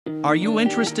Are you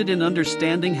interested in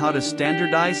understanding how to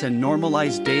standardize and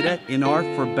normalize data in R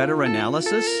for better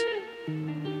analysis?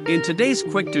 In today's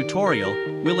quick tutorial,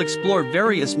 we'll explore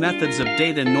various methods of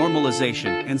data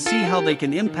normalization and see how they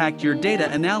can impact your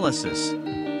data analysis.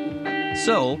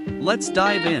 So, let's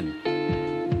dive in.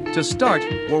 To start,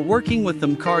 we're working with the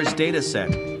MCARS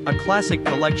dataset, a classic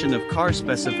collection of car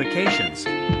specifications.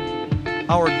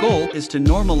 Our goal is to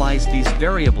normalize these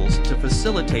variables to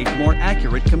facilitate more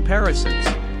accurate comparisons.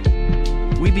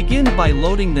 We begin by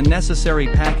loading the necessary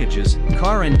packages,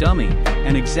 car and dummy,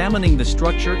 and examining the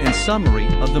structure and summary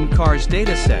of the MCARS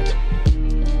dataset.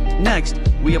 Next,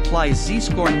 we apply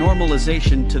z-score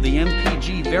normalization to the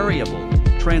MPG variable,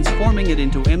 transforming it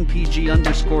into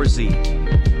MPG_z.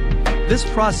 This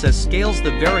process scales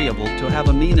the variable to have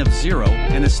a mean of 0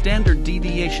 and a standard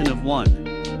deviation of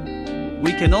 1.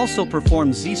 We can also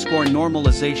perform z-score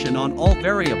normalization on all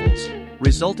variables,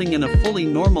 resulting in a fully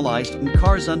normalized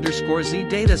MCARS_z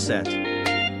dataset.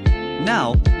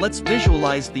 Now, let's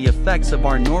visualize the effects of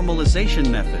our normalization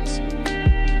methods.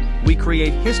 We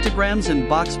create histograms and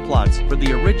box plots for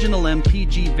the original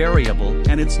MPG variable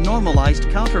and its normalized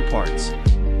counterparts.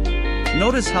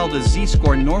 Notice how the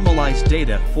z-score normalized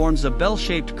data forms a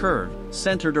bell-shaped curve,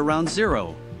 centered around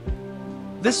 0.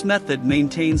 This method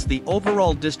maintains the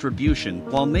overall distribution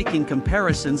while making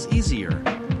comparisons easier.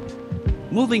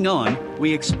 Moving on,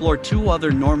 we explore two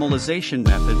other normalization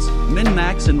methods,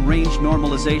 min-max and range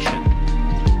normalization.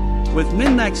 With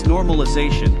min-max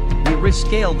normalization, we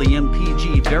rescale the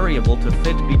MPG variable to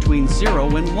fit between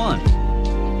 0 and 1.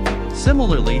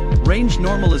 Similarly, range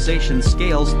normalization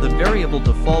scales the variable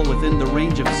to fall within the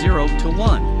range of 0 to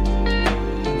 1.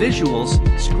 Visuals,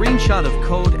 screenshot of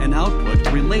code and output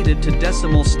related to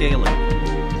decimal scaling.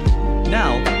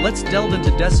 Now, let's delve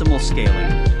into decimal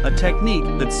scaling, a technique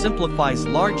that simplifies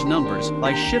large numbers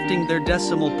by shifting their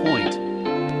decimal point.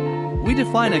 We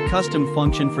define a custom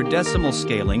function for decimal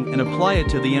scaling and apply it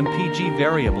to the MPG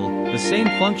variable. The same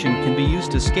function can be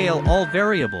used to scale all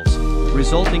variables,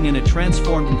 resulting in a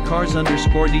transformed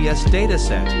MCARS_ds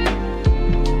dataset.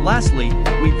 Lastly,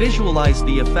 we visualize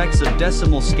the effects of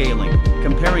decimal scaling,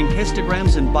 comparing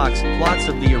histograms and box plots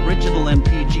of the original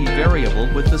MPG variable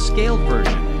with the scaled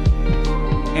version.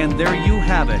 And there you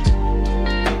have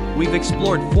it. We've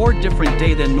explored 4 different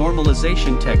data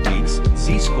normalization techniques: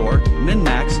 z-score,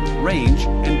 min-max, range,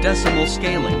 and decimal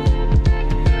scaling.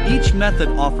 Each method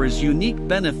offers unique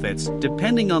benefits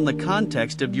depending on the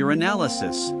context of your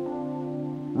analysis.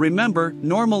 Remember,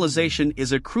 normalization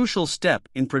is a crucial step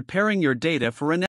in preparing your data for analysis.